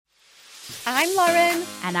I'm Lauren.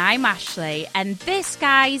 And I'm Ashley. And this,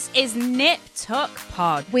 guys, is Nip Tuck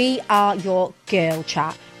Pod. We are your girl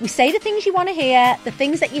chat. We say the things you want to hear, the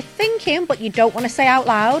things that you're thinking but you don't want to say out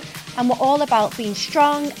loud. And we're all about being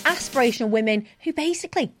strong, aspirational women who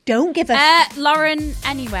basically don't give a... Lauren,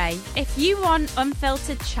 anyway, if you want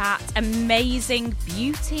unfiltered chat, amazing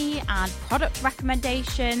beauty and product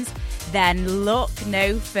recommendations, then look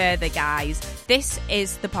no further, guys. This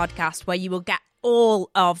is the podcast where you will get all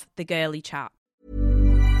of the girly chat.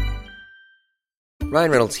 Ryan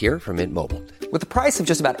Reynolds here from Mint Mobile. With the price of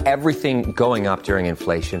just about everything going up during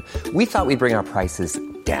inflation, we thought we'd bring our prices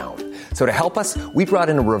down. So to help us, we brought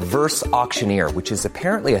in a reverse auctioneer, which is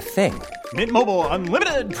apparently a thing. Mint Mobile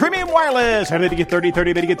Unlimited Premium Wireless. How to get 30,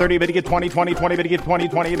 30, bit to get 30, bit to get 20, 20, 20, bit to get 20,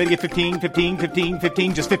 20, bit to get 15, 15, 15,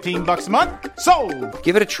 15, just $15 a month? Sold!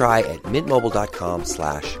 Give it a try at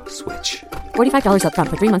mintmobile.com/switch. $45 up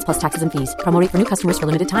front for 3 months plus taxes and fees. Promo rate for new customers for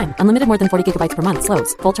limited time. Unlimited more than 40 gigabytes per month.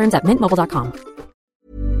 Slows full terms at mintmobile.com.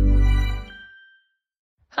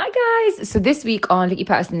 Hi guys! So this week on Vicky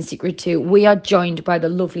Patterson's Secret 2, we are joined by the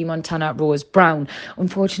lovely Montana Rose Brown.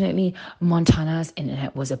 Unfortunately, Montana's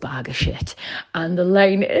internet was a bag of shit and the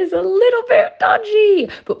line is a little bit dodgy.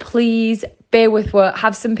 But please bear with her,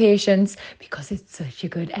 have some patience because it's such a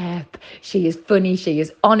good app. She is funny, she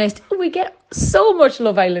is honest, and we get so much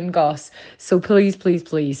Love Island goss. So please, please,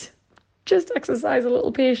 please, just exercise a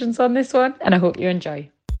little patience on this one and I hope you enjoy.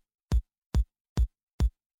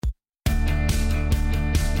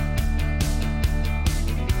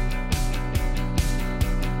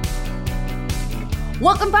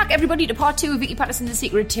 Welcome back, everybody, to part 2 of Vicky Patterson's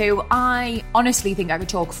Secret 2. I honestly think I could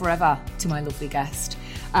talk forever to my lovely guest.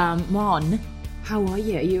 Mon, how are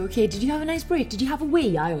you? Are you okay? Did you have a nice break? Did you have a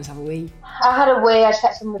wee? I always have a wee. I had a wee. I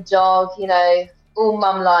checked on the dog, you know, all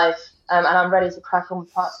mum life. And I'm ready to crack on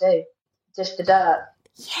with part 2. Dish the dirt.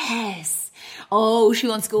 Yes. Oh, she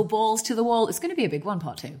wants to go balls to the wall. It's going to be a big one,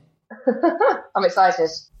 part 2. I'm excited.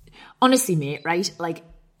 Honestly, mate, right? Like,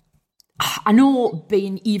 I know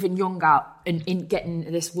being even younger and in getting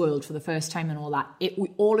this world for the first time and all that,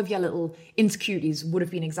 all of your little insecurities would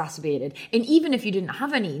have been exacerbated. And even if you didn't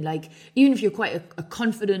have any, like, even if you're quite a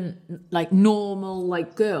confident, like, normal,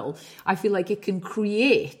 like, girl, I feel like it can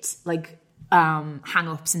create, like,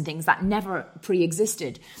 hang-ups and things that never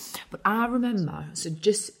pre-existed. But I remember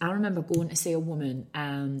going to see a woman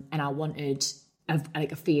and I wanted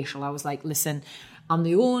a facial. I was like, listen, I'm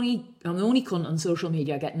the only cunt on social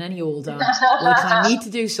media getting any older. Like, I need to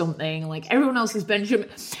do something. Like, everyone else is Benjamin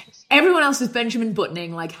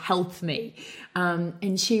Buttoning. Like, help me.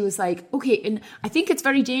 And she was like, okay. And I think it's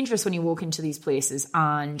very dangerous when you walk into these places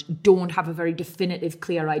and don't have a very definitive,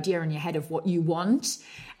 clear idea in your head of what you want.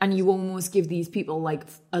 And you almost give these people like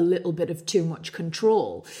a little bit of too much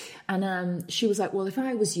control. And she was like, well, if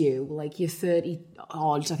I was you, like you're 30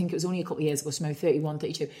 odd, I think it was only a couple of years ago, so maybe 31,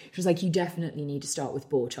 32. She was like, you definitely need to start with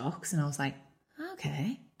Botox. And I was like,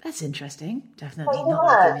 okay, that's interesting. Definitely not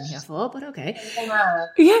what I came in here for, but okay.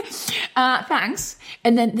 Yeah, thanks.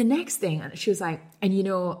 And then the next thing, she was like, and you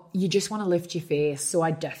know, you just want to lift your face, so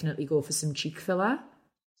I'd definitely go for some cheek filler.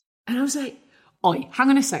 And I was like, oi, hang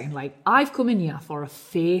on a second, like, I've come in here for a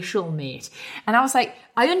facial, mate. And I was like,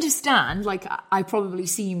 I understand, like, I probably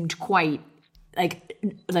seemed quite,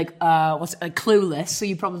 clueless, so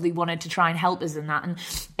you probably wanted to try and help us in that. And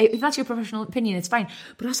if that's your professional opinion, it's fine.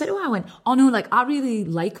 But I said, I went, oh no, like, I really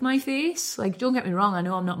like my face. Like, don't get me wrong, I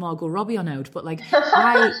know I'm not Margot Robbie on out, but, like,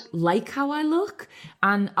 I like how I look,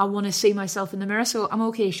 and I want to see myself in the mirror, so I'm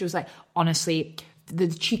okay. She was like, honestly, the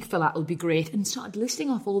cheek filler will be great, and started listing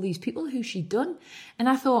off all these people who she'd done. And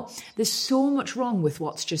I thought, there's so much wrong with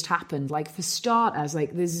what's just happened. Like, for starters,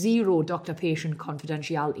 like, there's zero doctor-patient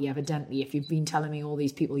confidentiality, evidently, if you've been telling me all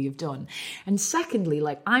these people you've done. And secondly,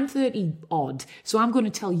 like, I'm 30 odd, so I'm going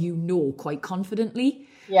to tell you no quite confidently.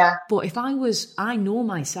 Yeah. But I know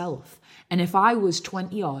myself, and if I was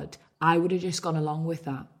 20 odd, I would have just gone along with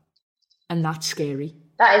that. And that's scary.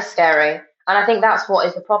 That is scary. And I think that's what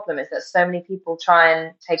is the problem, is that so many people try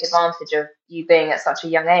and take advantage of you being at such a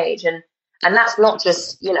young age. And that's not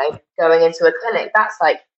just, you know, going into a clinic. That's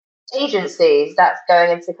like agencies, that's going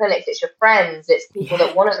into clinics. It's your friends. It's people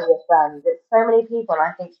that want to be your friends. It's so many people. And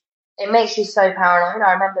I think it makes you so paranoid.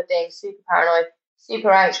 I remember being super paranoid, super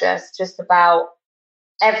anxious just about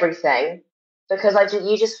everything, because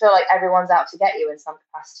you just feel like everyone's out to get you in some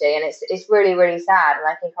capacity. And it's really, really sad. And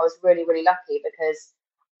I think I was really, really lucky because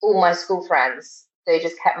all my school friends, they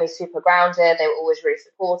just kept me super grounded. They were always really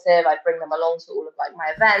supportive. I'd bring them along to all of like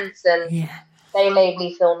my events, and they made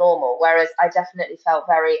me feel normal. Whereas I definitely felt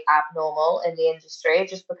very abnormal in the industry,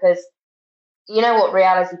 just because you know what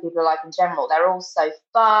reality people are like in general. They're all so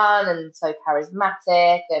fun and so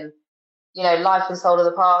charismatic and, you know, life and soul of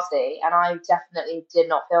the party. And I definitely did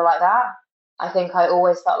not feel like that. I think I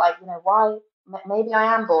always felt like, you know, why? Maybe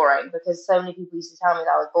I am boring, because so many people used to tell me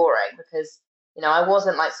that I was boring because, you know, I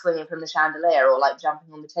wasn't like swinging from the chandelier or like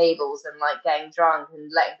jumping on the tables and like getting drunk and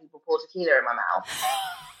letting people pour tequila in my mouth.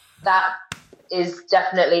 That is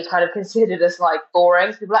definitely kind of considered as like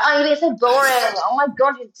boring. People are like, oh, you're being so boring. Oh my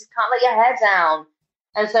God, you just can't let your hair down.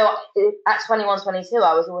 And so at 21, 22,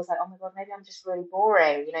 I was always like, oh my God, maybe I'm just really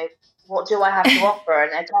boring. You know, what do I have to offer?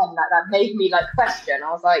 And again, that made me like question.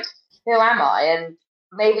 I was like, who am I? And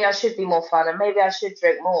maybe I should be more fun and maybe I should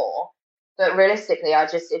drink more. But realistically,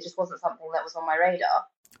 it just wasn't something that was on my radar.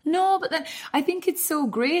 No, but then I think it's so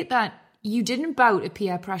great that you didn't bow to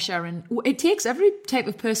peer pressure, and it takes every type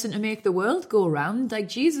of person to make the world go round. Like,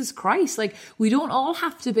 Jesus Christ, like, we don't all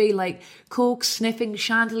have to be like coke sniffing,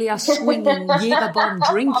 chandelier swinging, Jaeger bomb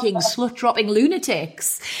drinking, slut dropping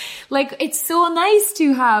lunatics. Like, it's so nice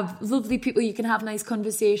to have lovely people you can have nice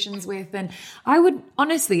conversations with. And I would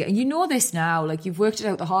honestly, you know this now, like, you've worked it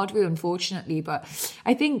out the hard way, unfortunately, but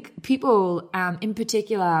I think people, in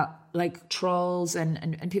particular, like trolls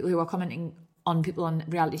and people who are commenting on people on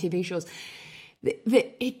reality TV shows,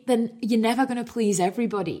 then you're never going to please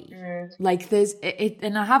everybody. Like, there's it,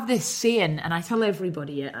 and I have this saying, and I tell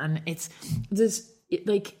everybody it, and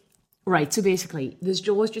so basically, there's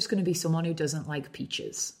always just going to be someone who doesn't like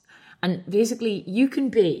peaches, and basically, you can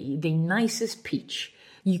be the nicest peach.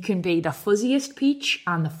 You can be the fuzziest peach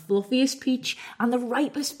and the fluffiest peach and the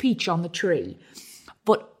ripest peach on the tree.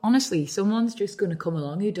 But honestly, someone's just going to come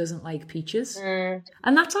along who doesn't like peaches.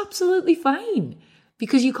 And that's absolutely fine,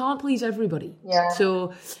 because you can't please everybody. Yeah.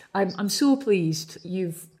 So I'm so pleased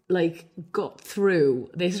you've like got through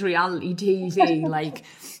this reality TV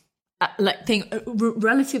thing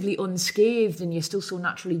relatively unscathed, and you're still so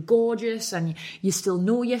naturally gorgeous and you still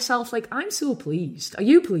know yourself. Like, I'm so pleased. Are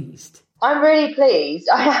you pleased? I'm really pleased.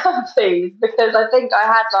 I am pleased, because I think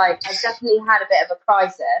I definitely had a bit of a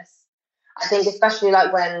crisis. I think especially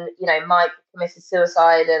like when, you know, Mike committed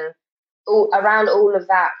suicide and around all of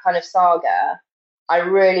that kind of saga, I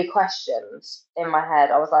really questioned in my head.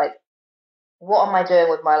 I was like, what am I doing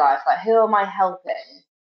with my life? Like, who am I helping?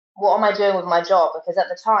 What am I doing with my job? Because at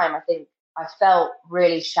the time, I think I felt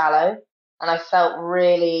really shallow and I felt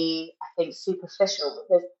really, I think, superficial,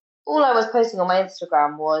 because all I was posting on my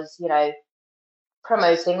Instagram was, you know,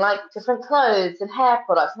 promoting like different clothes and hair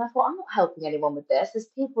products, and I thought, I'm not helping anyone with this. There's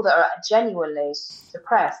people that are genuinely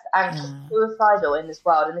depressed, anxious, suicidal in this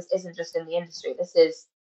world, and this isn't just in the industry. This is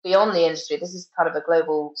beyond the industry. This is kind of a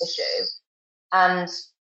global issue. And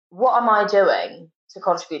what am I doing to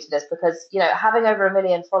contribute to this? Because, you know, having over 1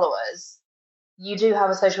 million followers, you do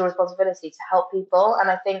have a social responsibility to help people.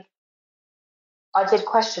 And I think I did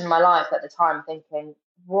question my life at the time, thinking,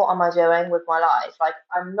 what am I doing with my life? Like,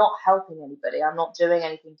 I'm not helping anybody. I'm not doing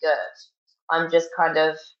anything good. I'm just kind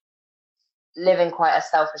of living quite a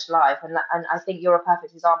selfish life. And I think you're a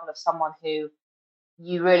perfect example of someone who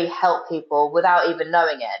you really help people without even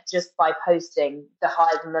knowing it, just by posting the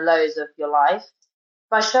highs and the lows of your life,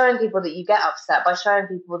 by showing people that you get upset, by showing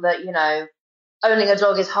people that, you know, owning a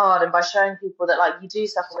dog is hard, and by showing people that, like, you do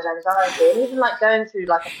suffer with anxiety, and even like going through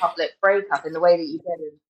like a public breakup in the way that you did,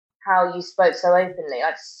 and how you spoke so openly.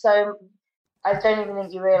 Like, so I don't even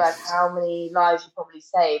think you realize how many lives you probably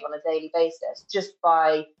save on a daily basis just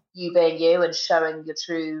by you being you and showing your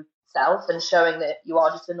true self and showing that you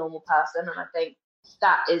are just a normal person. And I think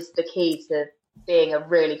that is the key to being a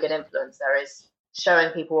really good influencer, is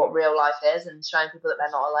showing people what real life is and showing people that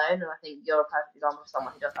they're not alone. And I think you're a perfect example of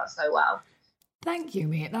someone who does that so well. Thank you,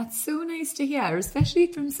 mate. That's so nice to hear, especially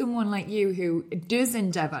from someone like you who does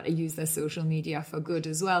endeavour to use their social media for good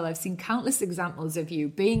as well. I've seen countless examples of you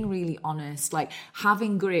being really honest, like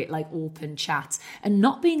having great, like, open chats and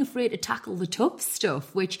not being afraid to tackle the tough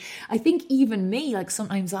stuff, which I think even me, like,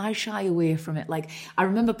 sometimes I shy away from it. Like, I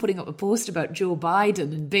remember putting up a post about Joe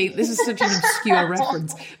Biden and being, this is such an obscure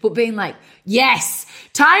reference, but being like, yes,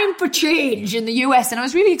 time for change in the US. And I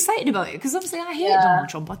was really excited about it because obviously I hate Donald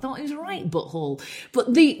Trump. I thought he was a right butthole.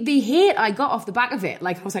 But the hate I got off the back of it,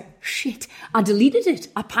 like, I was like, shit, I deleted it.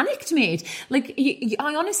 I panicked, mate. Like,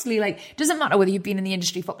 I honestly, like, doesn't matter whether you've been in the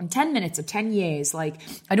industry fucking 10 minutes or 10 years. Like,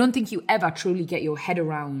 I don't think you ever truly get your head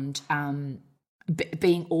around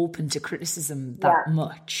being open to criticism that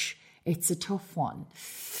much. It's a tough one.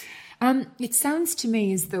 It sounds to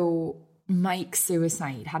me as though Mike's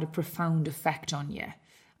suicide had a profound effect on you.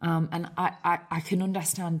 And I can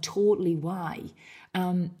understand totally why.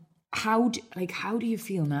 How do you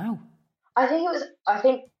feel now? I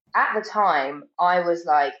think at the time I was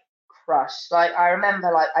like crushed. Like, I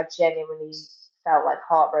remember, like, I genuinely felt like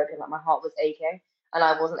heartbroken, like my heart was aching, and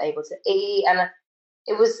I wasn't able to eat, and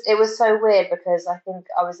it was so weird because I think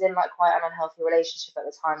I was in like quite an unhealthy relationship at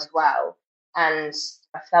the time as well, and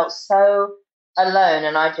I felt so alone,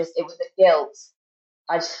 and it was the guilt.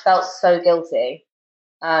 I just felt so guilty,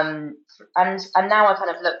 and now I kind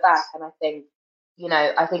of look back and I think, you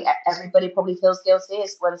know, I think everybody probably feels guilty.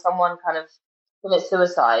 It's when someone kind of commits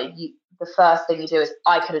suicide, the first thing you do is,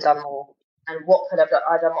 I could have done more, and what could I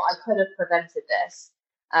done more? I could have prevented this,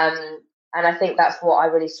 and I think that's what I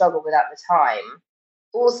really struggled with at the time.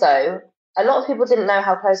 Also, a lot of people didn't know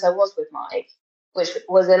how close I was with Mike, which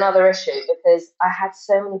was another issue, because I had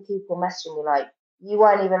so many people messaging me like, you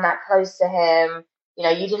weren't even that close to him, you know,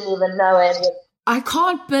 you didn't even know him. I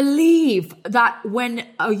can't believe that when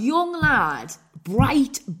a young lad,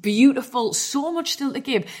 bright, beautiful, so much still to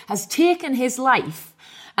give, has taken his life,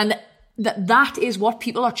 and that is what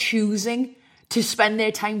people are choosing to spend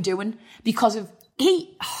their time doing, because of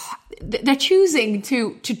they're choosing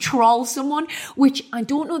to troll someone, which I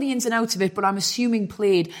don't know the ins and outs of it, but I'm assuming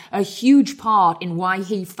played a huge part in why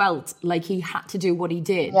he felt like he had to do what he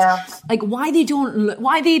did. Yeah. Like, why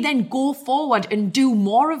they then go forward and do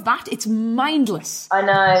more of that? It's mindless. I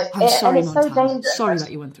know. I'm sorry, and it's so dangerous. Sorry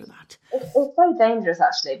that you went through that. It's so dangerous,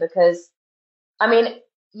 actually, because, I mean,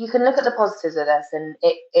 you can look at the positives of this, and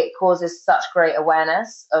it causes such great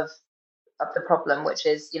awareness of the problem, which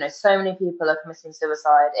is, you know, so many people are committing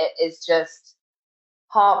suicide. It is just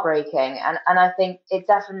heartbreaking, and I think it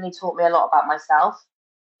definitely taught me a lot about myself,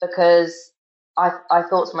 because I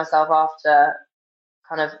thought to myself, after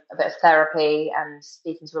kind of a bit of therapy and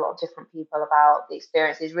speaking to a lot of different people about the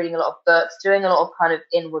experiences, reading a lot of books, doing a lot of kind of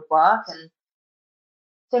inward work, and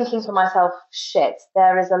thinking to myself, shit,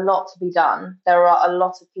 there is a lot to be done. There are a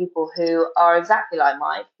lot of people who are exactly like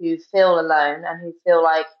Mike, who feel alone and who feel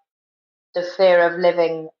like the fear of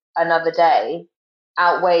living another day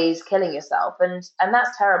outweighs killing yourself. And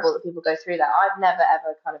that's terrible that people go through that. I've never,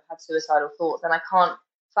 ever kind of had suicidal thoughts, and I can't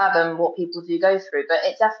fathom what people do go through. But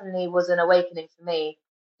it definitely was an awakening for me,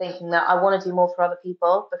 thinking that I want to do more for other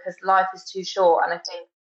people, because life is too short. And I think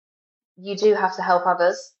you do have to help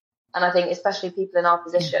others. And I think especially people in our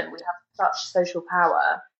position, we have such social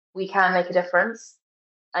power. We can make a difference.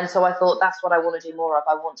 And so I thought, that's what I want to do more of.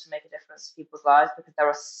 I want to make a difference to people's lives, because there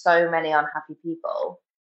are so many unhappy people.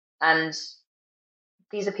 And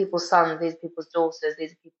these are people's sons, these are people's daughters,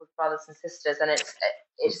 these are people's brothers and sisters. And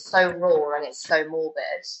it's so raw and it's so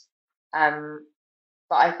morbid.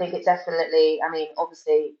 But I think it definitely, I mean,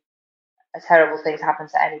 obviously a terrible thing to happen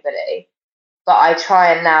to anybody. But I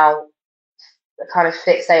try and now kind of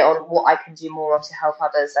fixate on what I can do more of to help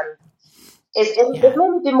others. And it's made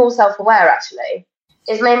me be more self-aware, actually.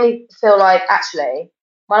 It's made me feel like, actually,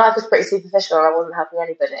 my life was pretty superficial and I wasn't helping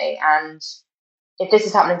anybody. And if this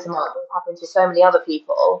is happening to Mike, it's happening to so many other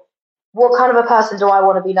people, what kind of a person do I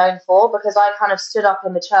want to be known for? Because I kind of stood up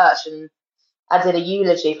in the church and I did a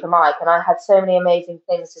eulogy for Mike, and I had so many amazing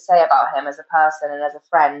things to say about him as a person and as a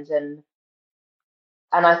friend.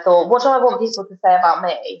 And I thought, what do I want people to say about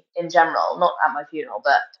me in general? Not at my funeral,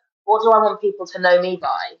 but what do I want people to know me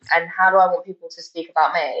by? And how do I want people to speak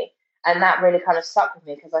about me? And that really kind of stuck with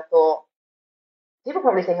me, because I thought, people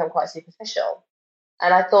probably think I'm quite superficial.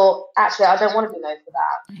 And I thought, actually, I don't want to be known for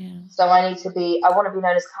that. Yeah. So I want to be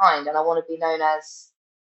known as kind, and I want to be known as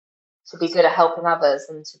to be good at helping others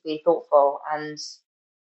and to be thoughtful and,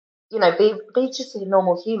 you know, be just a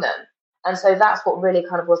normal human. And so that's what really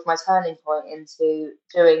kind of was my turning point into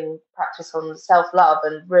doing practice on self-love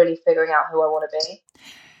and really figuring out who I want to be.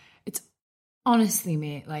 It's honestly,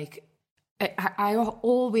 mate, like, I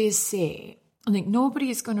always say, I think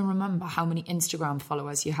nobody's going to remember how many Instagram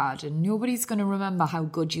followers you had, and nobody's going to remember how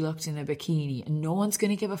good you looked in a bikini, and no one's going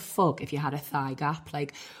to give a fuck if you had a thigh gap.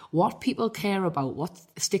 Like, what people care about, what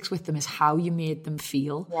sticks with them, is how you made them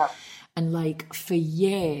feel. Yeah. And like, for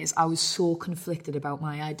years, I was so conflicted about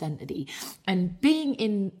my identity, and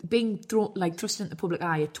being thrust into the public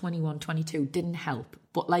eye at 21, 22 didn't help.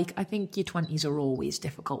 But like, I think your 20s are always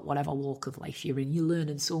difficult, whatever walk of life you're in. You're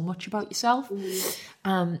learning so much about yourself.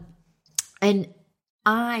 Mm. And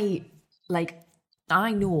I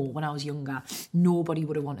know when I was younger, nobody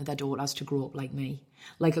would have wanted their daughters to grow up like me.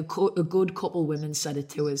 Like a good couple women said it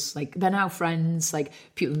to us. Like, they're now friends, like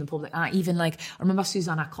people in the public. Even like, I remember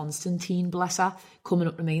Susanna Constantine, bless her, coming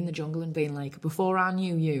up to me in the jungle and being like, before I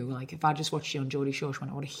knew you, like if I just watched you on Geordie Shore, she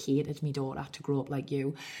went, I would have hated me daughter to grow up like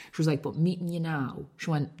you. She was like, but meeting you now,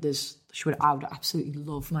 I would absolutely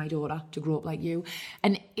love my daughter to grow up like you.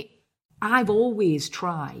 And I've always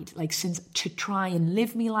tried, like, since, to try and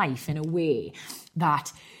live my life in a way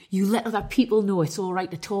that, You let other people know it's all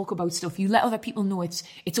right to talk about stuff. You let other people know it's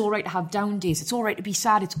all right to have down days. It's all right to be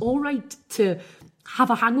sad. It's all right to have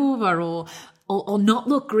a hangover or not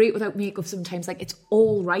look great without makeup sometimes. Like, it's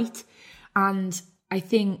all right. And I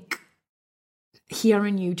think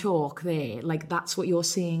hearing you talk there, like, that's what you're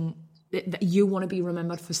saying, that you want to be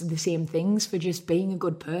remembered for the same things, for just being a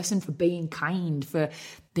good person, for being kind, for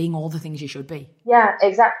being all the things you should be. Yeah,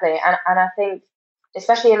 exactly. And I think,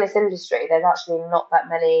 especially in this industry, there's actually not that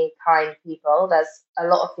many kind people. There's a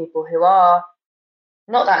lot of people who are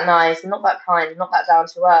not that nice, not that kind, not that down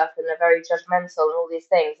to earth, and are very judgmental and all these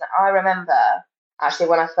things. And I remember, actually,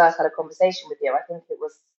 when I first had a conversation with you, I think it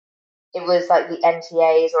was like the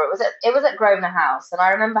NTAs, or it was at Grosvenor House, and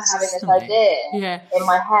I remember having this idea in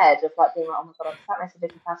my head of like being like, oh my god, I'm sat next to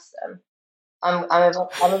Vicky Pattison. I'm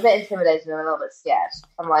a bit intimidated and a little bit scared.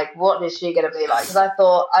 I'm like, what is she going to be like? Because I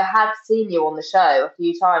thought I had seen you on the show a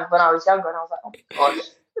few times when I was younger, and I was like, oh my god,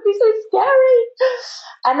 it'd be so scary.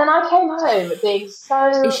 And then I came home being so.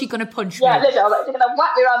 Is she going to punch me? Yeah, literally, I was like, she's going to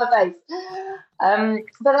whack me around the face.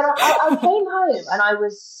 But then I came home and I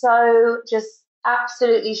was so just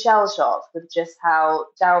absolutely shell-shocked with just how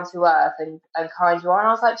down to earth and kind you are. And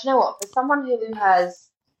I was like, do you know what? For someone who has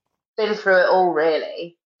been through it all,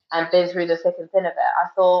 really, and been through the thick and thin of it, I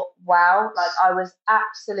thought, wow, like, I was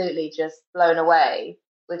absolutely just blown away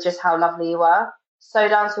with just how lovely you were. So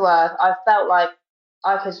down to earth. I felt like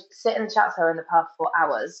I could sit and chat to her in the pub for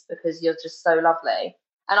hours because you're just so lovely.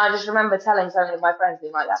 And I just remember telling so many of my friends,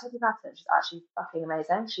 being like, that's Vicky Pattison. She's actually fucking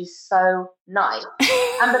amazing. She's so nice.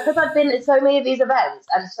 And because I've been at so many of these events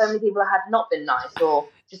and so many people had not been nice or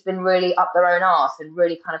just been really up their own arse and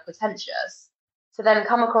really kind of pretentious, to then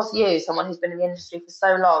come across you, someone who's been in the industry for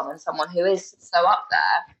so long and someone who is so up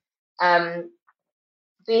there,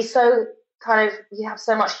 be so kind of, you have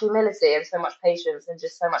so much humility and so much patience and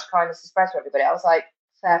just so much kindness to spread to everybody. I was like,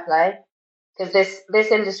 fair play. Because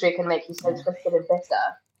this industry can make you so twisted and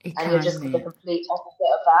bitter, and you're just the complete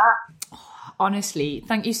opposite of that. Honestly,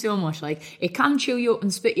 thank you so much. Like, it can chew you up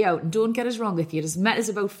and spit you out. And don't get us wrong, if you'd met us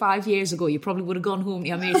about 5 years ago, you probably would have gone home to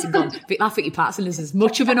your mates and gone, that Vicky Pattison is as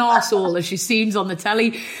much of an arsehole as she seems on the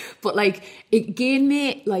telly. But, like, it gained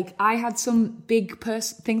me, like, I had some big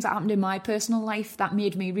things that happened in my personal life that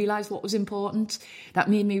made me realise what was important, that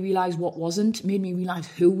made me realise what wasn't, made me realise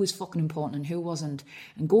who was fucking important and who wasn't.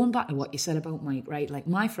 And going back to what you said about Mike, right? Like,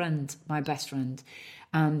 my best friend,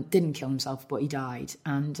 didn't kill himself, but he died.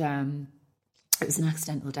 And it was an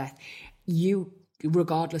accidental death. You,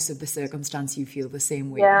 regardless of the circumstance, you feel the same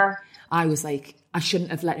way. Yeah. I was like, I shouldn't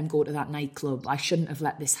have let him go to that nightclub. I shouldn't have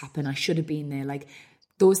let this happen. I should have been there. Like,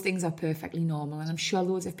 those things are perfectly normal. And I'm sure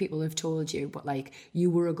loads of people have told you, but like, you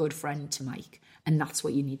were a good friend to Mike. And that's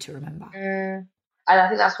what you need to remember. And I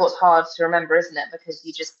think that's what's hard to remember, isn't it? Because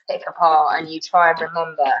you just pick apart and you try and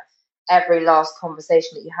remember every last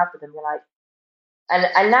conversation that you have with him. You're like,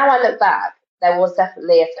 and now I look back, there was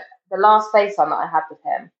definitely the last FaceTime that I had with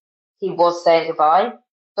him, he was saying goodbye.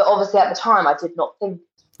 But obviously at the time, I did not think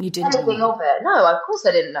anything of it. No, of course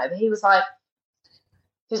I didn't know. But he was like,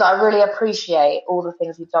 I really appreciate all the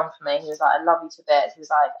things you've done for me. He was like, I love you to bits. He was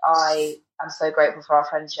like, I am so grateful for our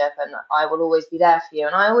friendship and I will always be there for you.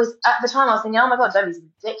 And I always, at the time, I was thinking, oh my God, don't be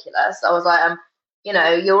ridiculous. I was like,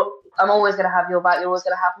 I'm always going to have your back. You're always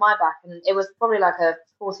going to have my back. And it was probably like a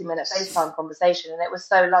 40-minute FaceTime conversation. And it was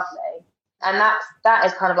so lovely. And that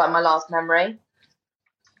is kind of like my last memory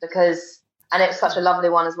and it's such a lovely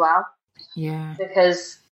one as well. Yeah.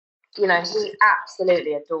 Because, he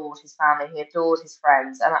absolutely adored his family. He adored his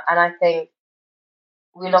friends. And I think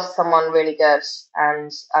we lost someone really good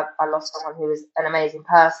and I lost someone who was an amazing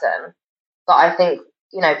person. But I think,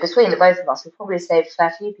 between the both of us, we probably saved a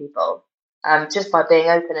fair few people just by being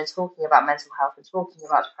open and talking about mental health and talking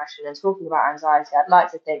about depression and talking about anxiety. I'd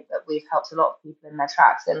like to think that we've helped a lot of people in their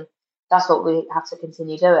tracks, and that's what we have to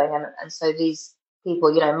continue doing. And so these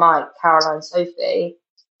people, Mike, Caroline, Sophie,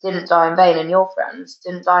 didn't die in vain, and your friends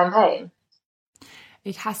didn't die in pain.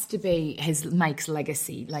 It has to be Mike's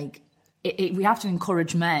legacy. Like, we have to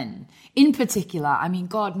encourage men in particular. I mean,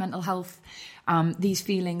 God, mental health, these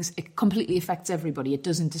feelings, it completely affects everybody. It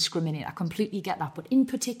doesn't discriminate. I completely get that. But in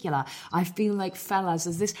particular, I feel like fellas,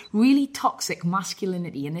 there's this really toxic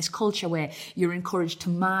masculinity in this culture where you're encouraged to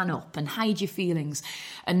man up and hide your feelings.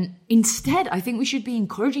 And instead, I think we should be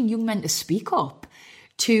encouraging young men to speak up,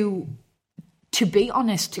 to be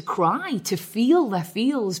honest, to cry, to feel their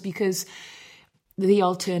feels, because the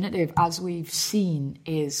alternative, as we've seen,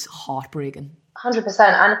 is heartbreaking. 100%.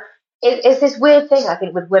 And it's this weird thing, I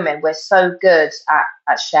think, with women. We're so good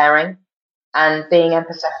at sharing. and being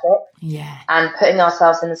empathetic. Yeah. And putting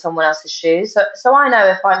ourselves into someone else's shoes. So I know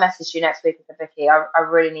if I message you next week and say, Vicky, I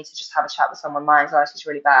really need to just have a chat with someone. My anxiety is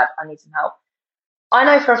really bad. I need some help. I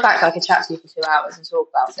know for a fact I could chat to you for 2 hours and talk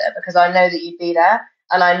about it because I know that you'd be there.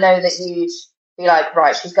 And I know that you'd be like,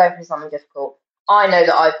 right, she's going through something difficult. I know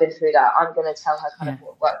that I've been through that. I'm going to tell her kind of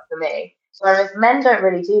what worked for me. Whereas men don't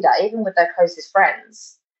really do that. Even with their closest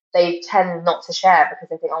friends, they tend not to share because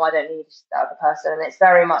they think, oh, I don't need that other person. And it's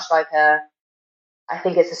very much like I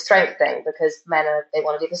think it's a strength thing because men they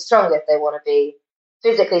want to be the strongest. They want to be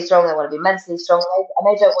physically strong. They want to be mentally strong. And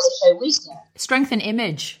they don't want to show weakness. Strength and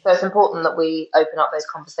image. So it's important that we open up those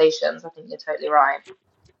conversations. I think you're totally right.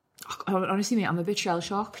 Honestly, mate, I'm a bit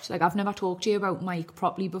shell-shocked. Like, I've never talked to you about Mike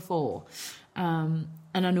properly before. And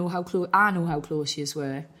I know how close you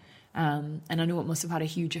were. And I know it must have had a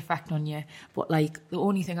huge effect on you. But, like, the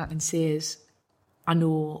only thing I can say is I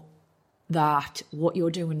know that what you're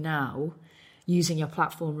doing now, using your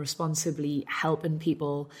platform responsibly, helping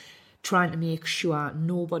people, trying to make sure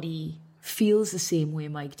nobody feels the same way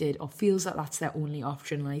Mike did or feels that that's their only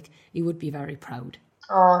option, like, you would be very proud.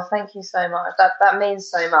 Oh, thank you so much. That means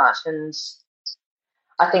so much. And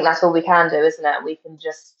I think that's all we can do, isn't it? We can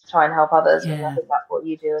just try and help others. Yeah. And I think that's what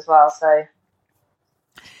you do as well. So...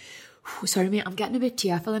 Sorry, mate, I'm getting a bit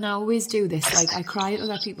tearful and I always do this. Like, I cry at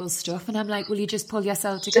other people's stuff and I'm like, will you just pull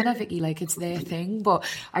yourself together, Vicky? Like, it's their thing. But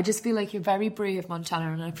I just feel like you're very brave,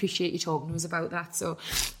 Montana, and I appreciate you talking to us about that. So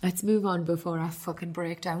let's move on before I fucking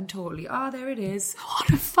break down totally. Oh, there it is. What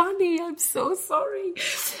a funny. I'm so sorry.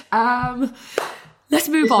 Let's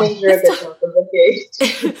move on.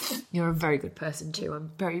 You're a very good person too.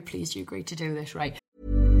 I'm very pleased you agreed to do this, right?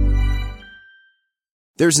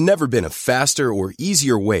 There's never been a faster or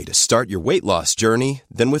easier way to start your weight loss journey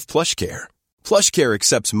than with PlushCare. PlushCare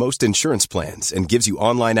accepts most insurance plans and gives you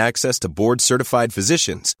online access to board-certified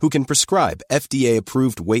physicians who can prescribe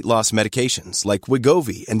FDA-approved weight loss medications like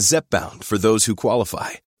Wegovy and Zepbound for those who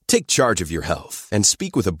qualify. Take charge of your health and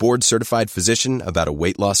speak with a board-certified physician about a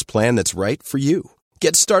weight loss plan that's right for you.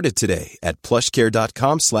 Get started today at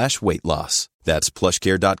plushcare.com/weight loss. That's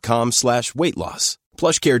plushcare.com/weight loss.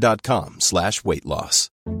 plushcare.com/weight loss.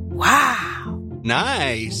 Wow.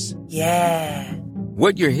 Nice. Yeah.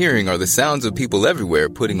 What you're hearing are the sounds of people everywhere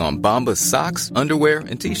putting on Bombas socks, underwear,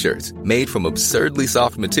 and T-shirts made from absurdly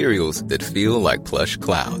soft materials that feel like plush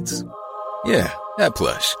clouds. Yeah, that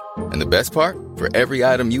plush. And the best part? For every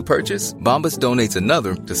item you purchase, Bombas donates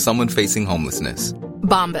another to someone facing homelessness.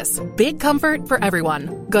 Bombas. Big comfort for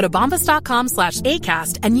everyone. Go to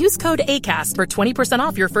bombas.com/ACAST and use code ACAST for 20%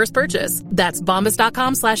 off your first purchase. That's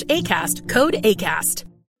bombas.com/ACAST. Code ACAST.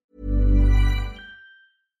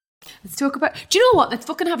 Let's talk about... Do you know what? Let's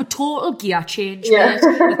fucking have a total gear change, mate.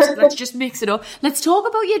 Let's just mix it up. Let's talk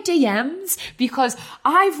about your DMs, because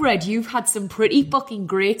I've read you've had some pretty fucking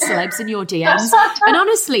great celebs in your DMs. And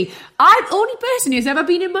honestly, the only person who's ever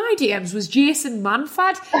been in my DMs was Jason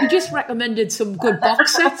Manford. He just recommended some good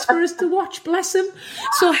box sets for us to watch, bless him.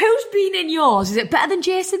 So who's been in yours? Is it better than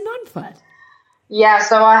Jason Manford? Yeah,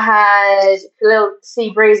 so I had Khalil C.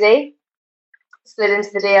 Breezy slid into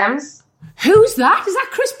the DMs. Who's that? Is that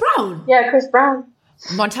Chris Brown? Yeah, Chris Brown.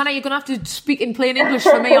 Montana, you're going to have to speak in plain English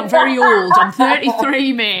for me. I'm very old. I'm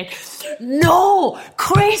 33, mate. No!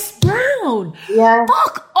 Chris Brown! Yeah.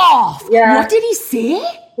 Fuck off! Yeah. What did he say?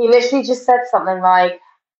 He literally just said something like,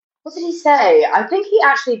 what did he say? I think he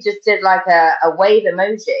actually just did like a wave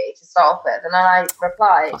emoji to start off with. And then I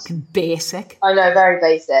replied. Fucking basic. I know, very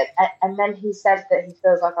basic. And then he said that he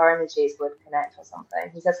feels like our energies would connect or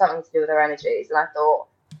something. He said something to do with our energies. And I thought,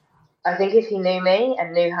 I think if he knew me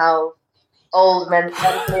and knew how old mentally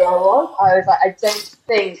I was like, I don't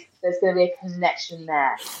think there's going to be a connection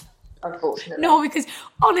there, unfortunately. No, because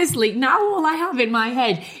honestly, now all I have in my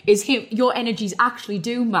head is him. Your energies actually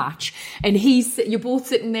do match, and you're both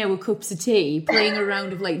sitting there with cups of tea, playing a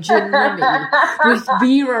round of like gin rummy with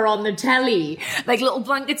Vera on the telly, like little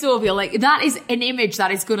blankets over you. Like, that is an image that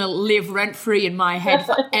is going to live rent free in my head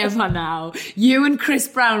forever now. You and Chris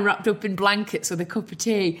Brown wrapped up in blankets with a cup of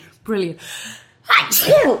tea. Brilliant.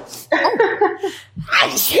 Achoo! Oh,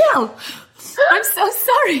 achoo! I'm so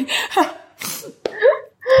sorry.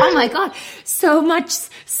 Oh my God.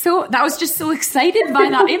 That was just so excited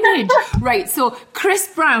by that image. Right. So Chris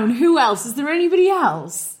Brown, who else? Is there anybody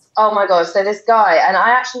else? Oh my God. So this guy, and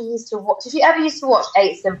I actually used to watch, did you ever used to watch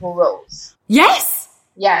 8 Simple Rules? Yes.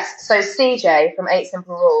 Yes. So CJ from 8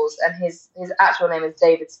 Simple Rules, and his actual name is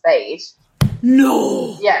David Spade.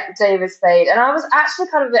 No. Yeah, David Spade. And I was actually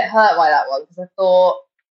kind of a bit hurt by that one, because I thought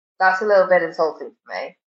that's a little bit insulting for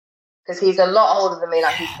me. Because he's a lot older than me,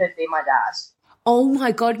 like he could be my dad. Oh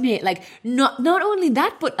my God, mate! Like not only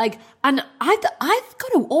that, but like, and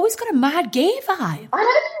always got a mad gay vibe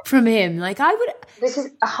from him. Like I would. This is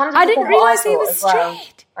 100%. I didn't realise he was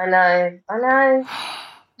straight. I know.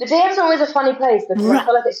 The DM's are always a funny place because I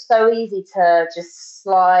feel like it's so easy to just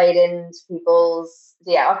slide into people's.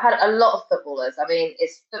 Yeah, I've had a lot of footballers. I mean,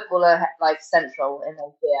 it's footballer like central in their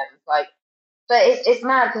DMs, like. But it's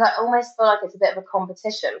mad because I almost feel like it's a bit of a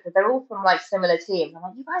competition because they're all from like similar teams. I'm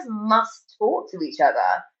like, you guys must talk to each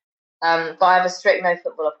other. But I have a strict no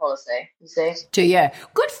footballer policy, you see. Do you?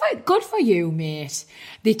 Good for you, mate.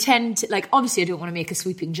 They tend to, like, obviously I don't want to make a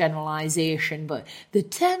sweeping generalisation, but they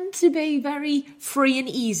tend to be very free and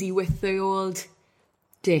easy with the old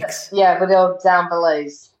dicks. Yeah, with the old down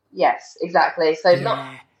belows. Yes, exactly. So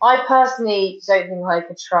I personally don't think I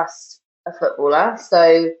could trust a footballer,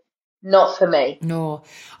 so... Not for me. No.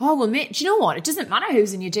 Oh, well, mate, do you know what? It doesn't matter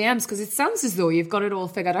who's in your DMs because it sounds as though you've got it all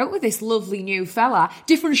figured out with this lovely new fella.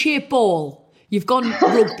 Different shape ball. You've gone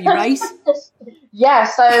rugby, right? Yeah,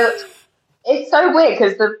 so it's so weird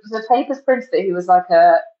because the papers printed that he was like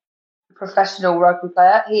a professional rugby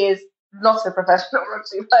player. He is not a professional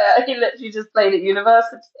rugby player. He literally just played at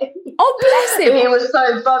university. Oh, bless him. He was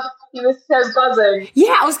so buzzing.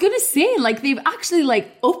 Yeah, I was going to say, like, they've actually,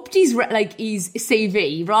 like, upped his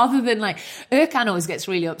CV rather than, like, Erkan always gets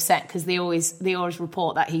really upset because they always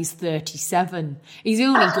report that he's 37. He's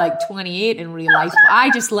only, like, 28 in real life. But I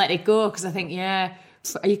just let it go because I think,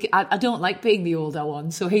 I don't like being the older one,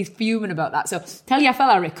 so he's fuming about that. So tell your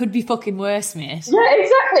fella, it could be fucking worse, mate. Yeah,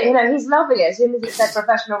 exactly. You know, he's loving it. As soon as it said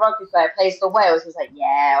professional rugby player plays for Wales, he was like,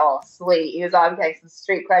 yeah, oh, sweet. He was like, I'm getting some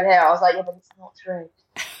street cred here. I was like, yeah, but it's not true.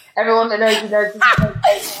 Everyone that knows he's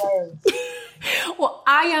for Wales. Well,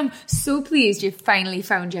 I am so pleased you've finally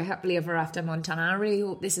found your happily ever after, Montana. I really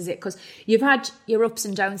hope this is it because you've had your ups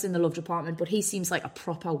and downs in the love department, but he seems like a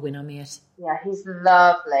proper winner, mate. Yeah, he's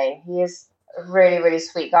lovely. He is a really, really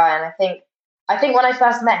sweet guy, and I think when I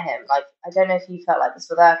first met him, like, I don't know if you felt like this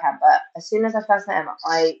with Erkan, but as soon as I first met him,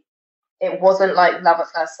 it wasn't like love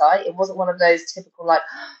at first sight. It wasn't one of those typical like,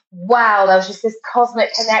 wow, there was just this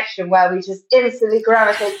cosmic connection where we just instantly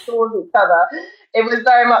gravitated towards each other. It was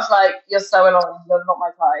very much like, you're so annoying, you're not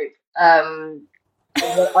my type.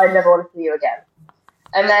 I never want to see you again.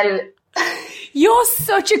 And then you're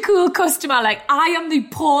such a cool customer. Like, I am the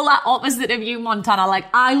polar opposite of you, Montana. Like,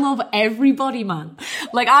 I love everybody, man.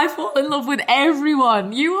 Like, I fall in love with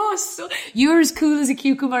everyone. You're as cool as a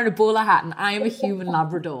cucumber in a bowler hat, and I am a human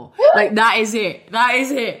Labrador. Like, that is it.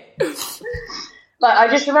 Like, I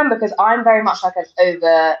just remember because I'm very much like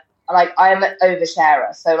I'm an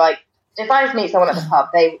oversharer. So, like, if I just meet someone at the pub,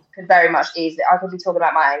 they could very much easily, I could be talking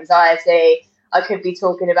about my anxiety. I could be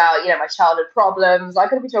talking about, my childhood problems. I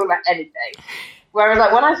could be talking about anything. Whereas,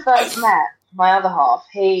 like, when I first met my other half,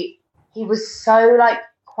 he was so, like,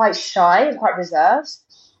 quite shy and quite reserved.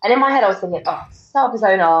 And in my head, I was thinking, oh, set up his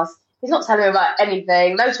own arse. He's not telling me about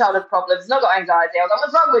anything. No childhood problems. He's not got anxiety. I was like,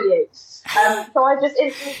 what's wrong with you? So I just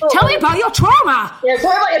instantly thought, tell me about your trauma. Yeah,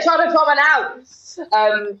 tell me about your childhood trauma now.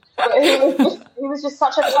 But he was just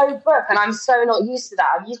such a closed book, and I'm so not used to that.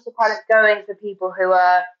 I'm used to kind of going for people who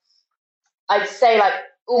are, I'd say, like,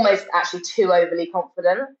 almost actually too overly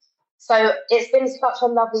confident. So it's been such a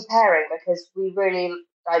lovely pairing because we really,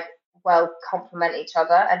 like, well complement each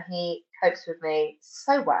other, and he copes with me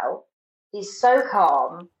so well. He's so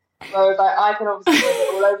calm. Whereas, like, I can obviously be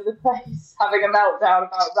all over the place, having a meltdown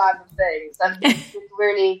about random things, and he just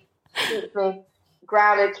really keeps me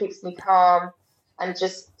grounded, keeps me calm, and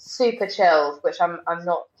just super chilled, which I'm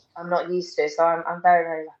not used to. So I'm very,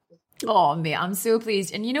 very lucky. Oh, mate, I'm so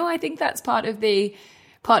pleased. And I think that's part of the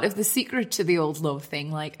secret to the old love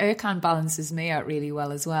thing. Like, Erkan balances me out really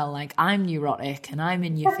well as well. Like, I'm neurotic and I'm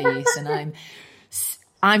in your face and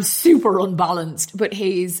I'm super unbalanced, but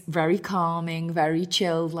he's very calming, very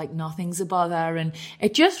chilled, like nothing's a bother, and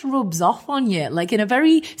it just rubs off on you, like in a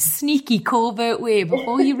very sneaky, covert way.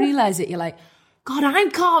 Before you realise it, you're like, God,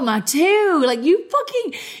 I'm calmer too. Like, you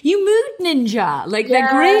mood ninja. Like, yeah. They're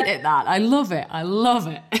great at that. I love it.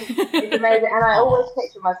 It's amazing. And I always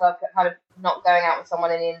picture myself kind of not going out with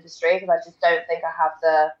someone in the industry because I just don't think I have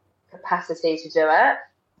the capacity to do it.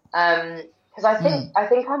 Because I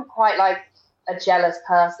think I'm quite like a jealous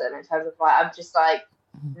person in terms of like, I'm just like,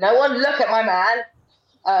 no one look at my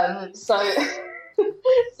man. So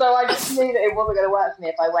I just knew that it wasn't going to work for me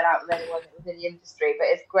if I went out with anyone that was in the industry. But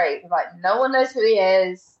it's great. Like, no one knows who he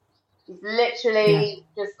is. He's literally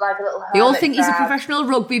just like a little hermit. They all think he's a professional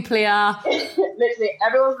rugby player. Literally,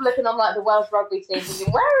 everyone's looking on like the Welsh rugby team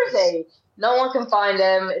thinking, where is he? No one can find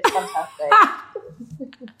him. It's fantastic.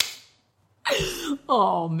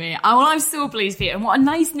 Oh, mate. Well, I'm so pleased, Peter. And what a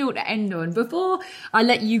nice note to end on. Before I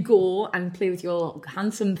let you go and play with your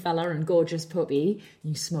handsome fella and gorgeous puppy,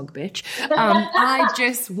 you smug bitch, I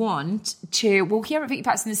just want to, well, here at Vicky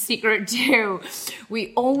Pattison, The Secret too,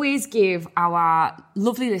 we always give our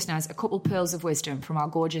lovely listeners a couple pearls of wisdom from our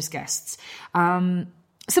gorgeous guests.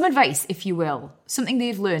 Some advice, if you will, something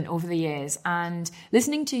they've learned over the years. And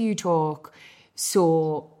listening to you talk,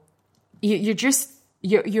 so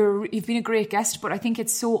you've been a great guest, but I think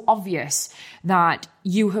it's so obvious that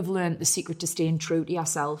you have learned the secret to staying true to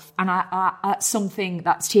yourself. And that's something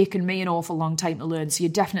that's taken me an awful long time to learn. So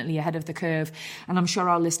you're definitely ahead of the curve. And I'm sure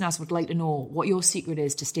our listeners would like to know what your secret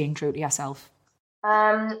is to staying true to yourself.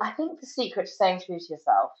 I think the secret to staying true to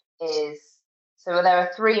yourself is, so there are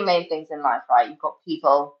three main things in life, right? You've got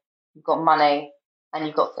people, you've got money, and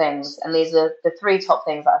you've got things. And these are the three top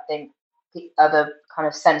things that I think are the kind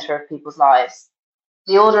of center of people's lives.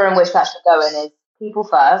 The order in which that should go in is people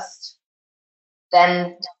first,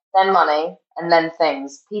 then money, and then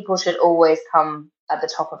things. People should always come at the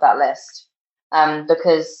top of that list,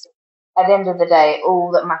 because at the end of the day,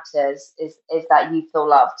 all that matters is that you feel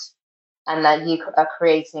loved and that you are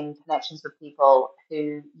creating connections with people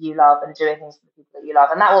who you love and doing things for the people that you love.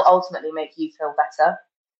 And that will ultimately make you feel better.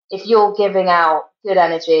 If you're giving out good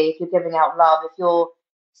energy, if you're giving out love, if you're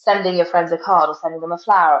sending your friends a card or sending them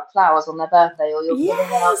flowers on their birthday, or you're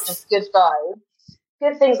giving out just good vibes,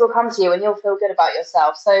 good things will come to you and you'll feel good about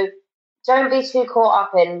yourself. So don't be too caught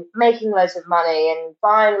up in making loads of money and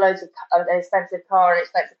buying loads of an expensive car and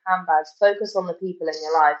expensive handbags. Focus on the people in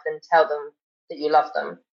your life and tell them that you love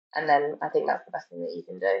them. And then I think that's the best thing that you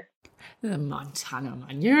can do. The Montana,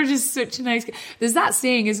 man, you're just such a nice guy. There's that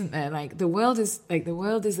saying, isn't there? Like the world is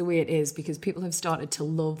the way it is because people have started to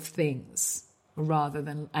love things rather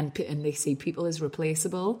than, and they see people as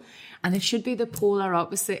replaceable. And it should be the polar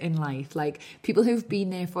opposite in life. Like people who've been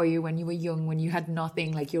there for you when you were young, when you had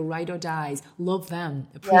nothing, like your ride or dies, love them,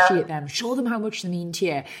 appreciate them, show them how much they mean to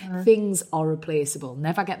you. Things are replaceable.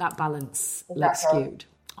 Never get that balance like skewed.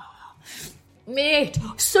 Mate,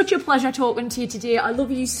 such a pleasure talking to you today. I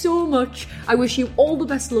love you so much. I wish you all the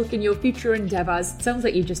best luck in your future endeavours. It sounds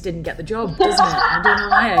like you just didn't get the job, doesn't it? I don't know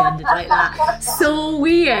why I ended like that. So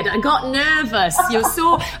weird. I got nervous.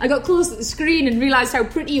 I got close to the screen and realised how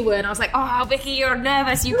pretty you were, and I was like, oh, Vicky, you're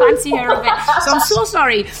nervous. You fancy her a bit. So I'm so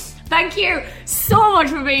sorry. Thank you so much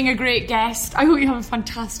for being a great guest. I hope you have a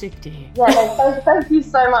fantastic day. Yeah, thank you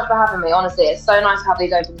so much for having me. Honestly, it's so nice to have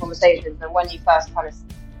these open conversations. And when you first kind of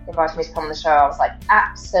invited me to come on the show, I was like,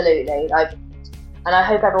 absolutely. And I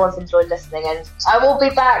hope everyone's enjoyed listening, and I will be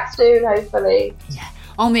back soon, hopefully. Yeah.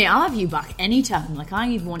 Oh, mate, I'll have you back anytime. Like, I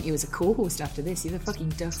even want you as a co-host after this. You're the fucking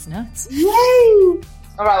dust nuts. Yay!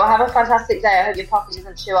 All right, well, have a fantastic day. I hope your puppy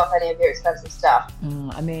doesn't chew up any of your expensive stuff.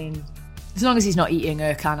 I mean, as long as he's not eating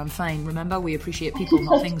Ercan, I'm fine. Remember, we appreciate people,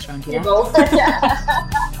 not things around here.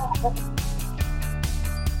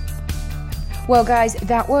 Well, guys,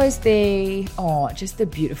 that was just the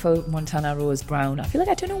beautiful Montana Rose Brown. I feel like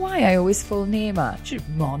I don't know why I always full name her.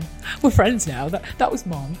 Mon. We're friends now. That was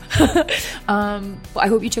Mon. But I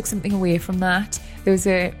hope you took something away from that. There was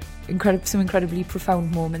some incredibly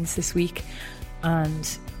profound moments this week,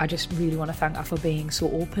 and I just really want to thank her for being so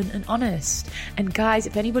open and honest. And guys,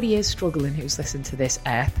 if anybody is struggling who's listened to this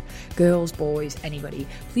app, girls, boys, anybody,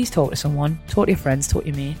 please talk to someone. Talk to your friends, talk to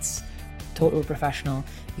your mates, talk to a professional,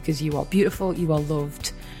 because you are beautiful, you are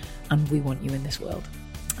loved, and we want you in this world.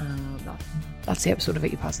 That's the episode of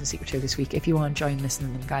Vicky Pattison Secret Show this week. If you are enjoying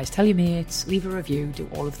listening to them, guys, tell your mates, leave a review, do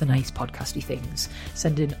all of the nice podcasty things.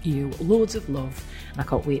 Sending you loads of love, and I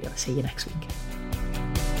can't wait to see you next week.